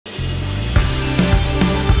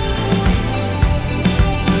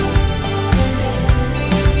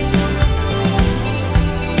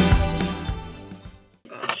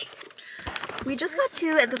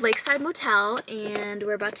to the Lakeside Motel and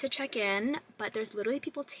we're about to check in, but there's literally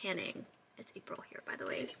people tanning. It's April here, by the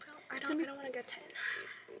way. It's April. I don't want to get tan.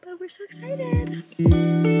 But we're so excited.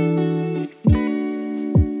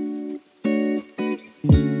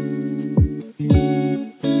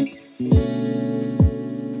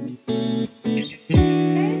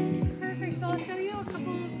 Perfect. So I'll show you a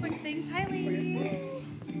couple of quick things. Hi, ladies.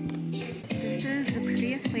 This is the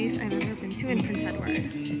prettiest place I've ever been to in Prince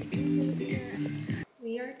Edward.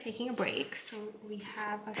 We are taking a break, so we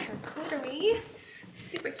have a charcuterie.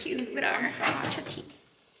 Super cute with our matcha tea.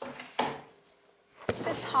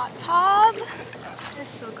 This hot tub is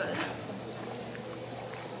so good.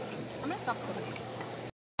 I'm gonna stop closing.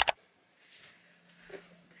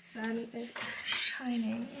 The sun is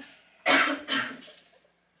shining.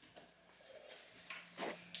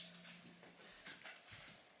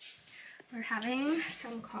 We're having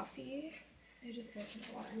some coffee. I just put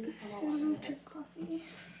water. Some drip coffee.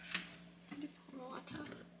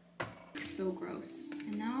 So gross.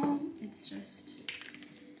 And now it's just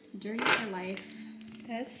dirty for life.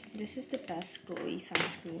 This is the best glowy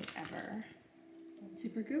sunscreen ever.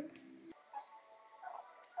 Supergoop.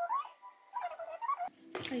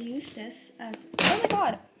 I use this as, oh my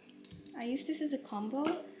god! I use this as a combo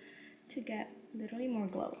to get literally more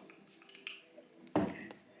glow.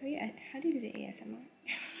 How do you do the ASMR?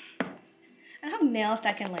 I don't have nails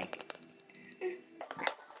that can like...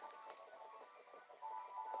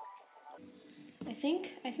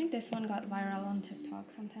 I think this one got viral on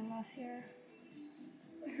TikTok sometime last year.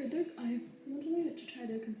 I heard someone told me to try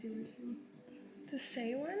their concealer too. The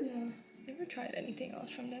Say one? Yeah. Never tried anything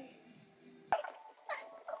else from them.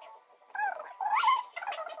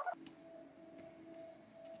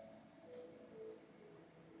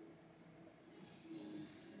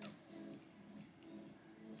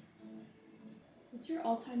 What's your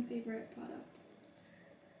all-time favorite product?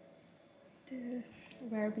 The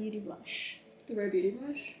Rare Beauty Blush. The Rare Beauty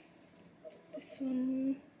Blush? This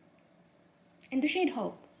one. And the shade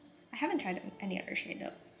Hope. I haven't tried any other shade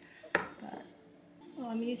though. But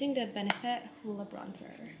I'm using the Benefit Hoola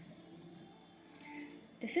Bronzer.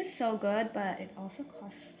 This is so good, but it also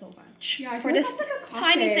costs so much. Yeah, I for feel this like that's like a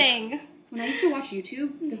classic. tiny thing. When I used to watch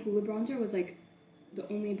YouTube, the Hoola bronzer was like the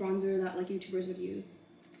only bronzer that like YouTubers would use.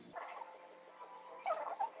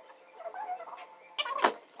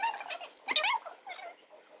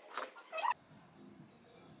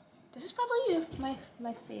 This is probably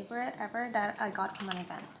my favorite ever that I got from an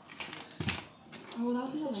event. Oh, that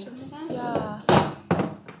was just a Lincoln event? Yeah.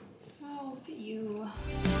 Oh, look at you.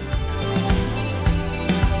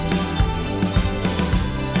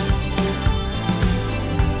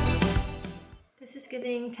 This is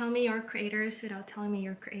giving tell me your creators without telling me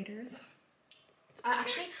your creators.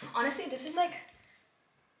 Actually, honestly, this is like,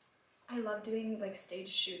 I love doing like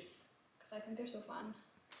stage shoots because I think they're so fun.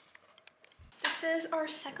 This is our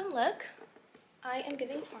second look. I am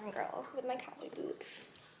giving farm girl with my cowboy boots.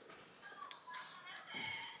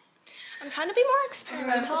 I'm trying to be more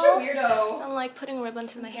experimental. I'm such a weirdo. I'm like putting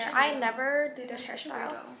ribbons in my hair. I never do this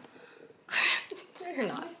hairstyle. You're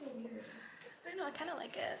not. So weird. I don't know, I kind of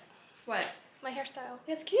like it. What? My hairstyle.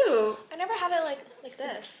 It's cute. I never have it like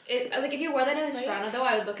this. Like if you wore that in Estrada though,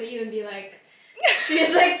 I would look at you and be like,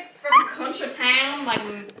 she's like from country town, like.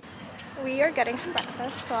 We are getting some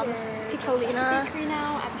breakfast from Picolina. Bakery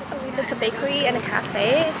now. It's a bakery and a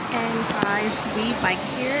cafe. And guys, we bike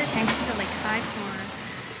here thanks to the Lakeside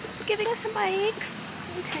for giving us some bikes.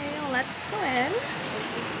 Okay, well, let's go in.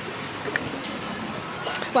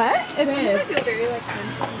 What? It is. I feel very like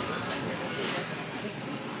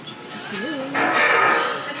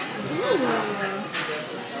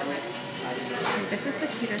Ooh. This is the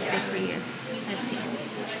cutest bakery I've seen.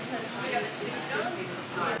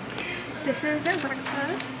 This is our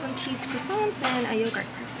breakfast, some cheese croissants and a yogurt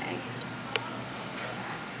parfait.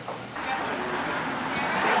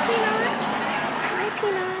 Hi,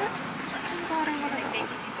 Peanut. God, I want a dog.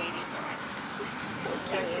 He's so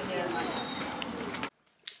cute.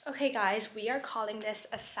 Okay, guys, we are calling this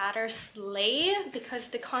a sadder sleigh because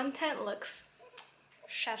the content looks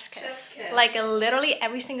chef's kiss. Chef's kiss. Like literally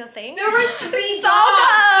every single thing. there were 3 So dogs.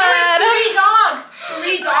 good. There were 3 dogs.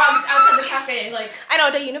 3 dogs outside the cafe. Like I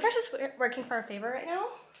know, the universe is working for our favor right now.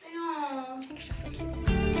 I know. I think it's just so cute.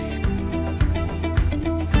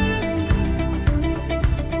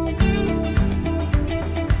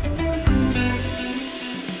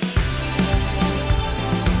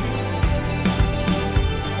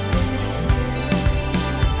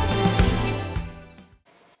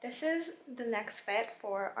 This is the next fit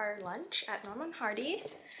for our lunch at Norman Hardy.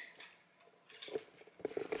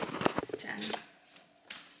 Jen.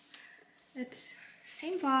 It's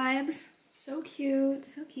Same vibes. So cute.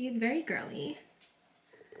 So cute. Very girly.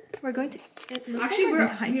 We're going to. It looks Actually, like we're going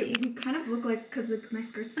to high tea. we kind of look like, because my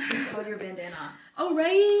skirt's this color your bandana. Oh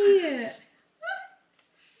right.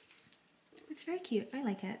 It's very cute. I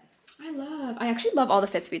like it. I actually love all the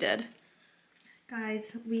fits we did.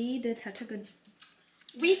 Guys, we did such a good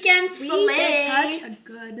Weekend We slay. did such a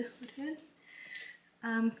good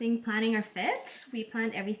thing planning our fits. We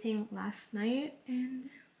planned everything last night and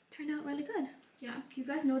turned out really good. Yeah. Do you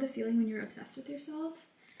guys know the feeling when you're obsessed with yourself?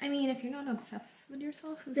 I mean, if you're not obsessed with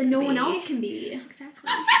yourself, who's Then gonna no one be? else can be. Exactly.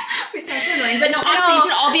 We sound so annoying, but no, honestly, you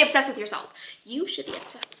should all be obsessed with yourself. You should be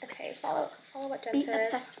obsessed. Okay, follow what Jen Be says.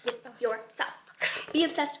 obsessed with yourself. Be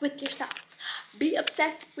obsessed with yourself. Be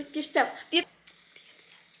obsessed with yourself. Be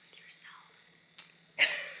obsessed with yourself.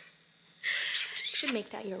 Should make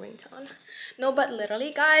that your ringtone. No, but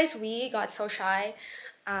literally, guys, we got so shy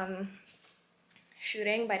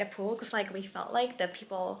shooting by the pool because like we felt like the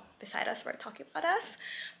people beside us were talking about us,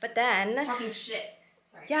 but then Talking shit.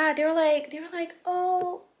 Sorry. yeah, they were like,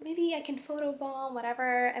 oh, maybe I can photobomb,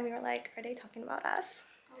 whatever, and we were like, are they talking about us?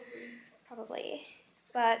 Probably.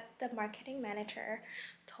 But the marketing manager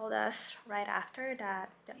told us right after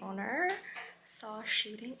that the owner saw us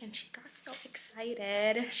shooting and she got so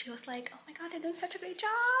excited. She was like, oh my god, they're doing such a great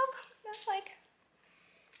job. And I was like,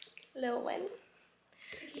 little win.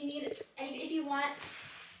 If you need it, and if you want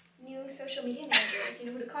new social media managers, you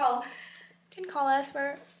know who to call. You can call us.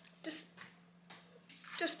 We're just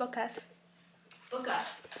book us. Book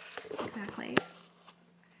us. Exactly.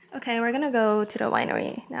 Okay, we're gonna go to the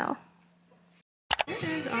winery now. Here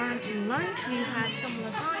is our lunch. We had some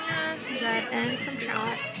lasagnas, bread, and some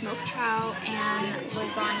trout. Smoked trout and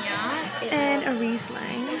lasagna. It And a was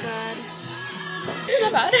Riesling. so good. It's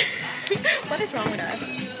not bad. What is wrong with us?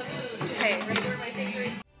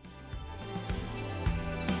 Okay.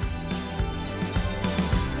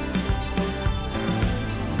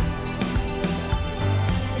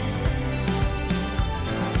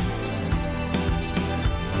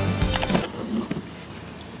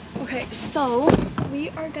 Okay, so we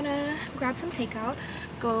are gonna grab some takeout,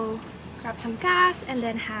 go grab some gas, and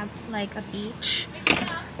then have like a beach.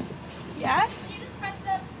 Yes? Can you just press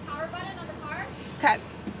the power button on the car? Okay.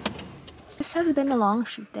 This has been a long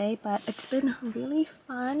shoot day, but it's been really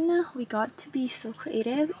fun. We got to be so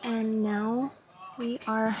creative, and now we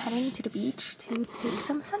are heading to the beach to take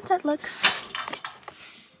some sunset looks.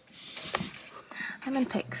 I'm in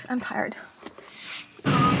pics. I'm tired.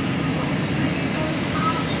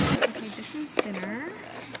 Okay, this is dinner.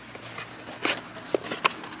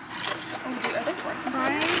 Are there forks?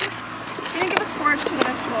 Fried. They didn't give us forks for the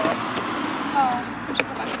vegetables. Oh, we should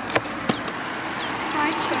go back to that.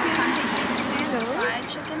 Fried chicken. Fried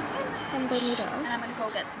chicken sandwich. From Bermuda. And I'm gonna go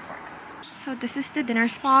get some forks. So this is the dinner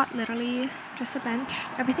spot, literally just a bench.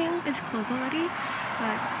 Everything is closed already,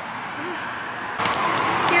 but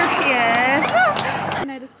here she is. Good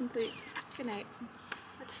night is complete. Good night.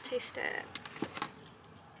 Let's taste it.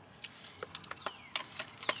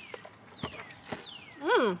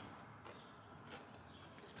 Mmm.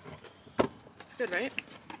 It's good, right?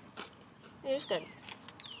 It is good.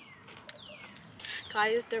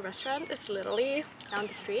 Guys, the restaurant is literally down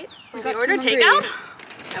the street. We got ordered too hungry. takeout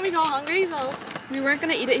and we got hungry, so We weren't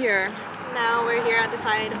gonna eat it here. now we're here at the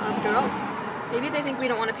side of the road. Maybe they think we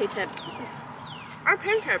don't want to pay tip. Our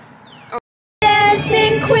pin trip.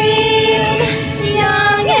 Dancing queen,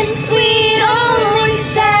 young and sweet, only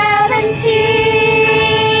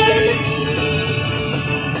 17.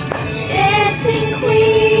 Dancing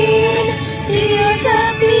queen, feel the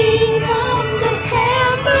beat of the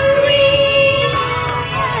tambourine.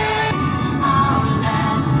 Our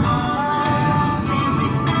last summer, we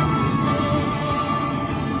stepped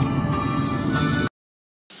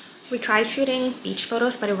We tried shooting beach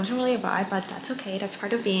photos, but it wasn't really a vibe, but that's okay. That's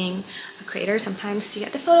part of being a creator. Sometimes you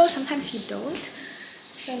get the photos, sometimes you don't.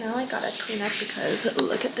 So now I gotta clean up because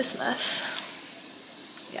look at this mess.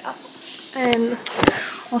 Yeah. And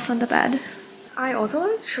also on the bed. I also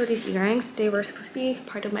wanted to show these earrings. They were supposed to be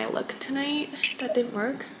part of my look tonight. That didn't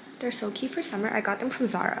work. They're so cute for summer. I got them from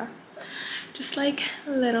Zara. Just like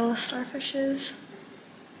little starfishes.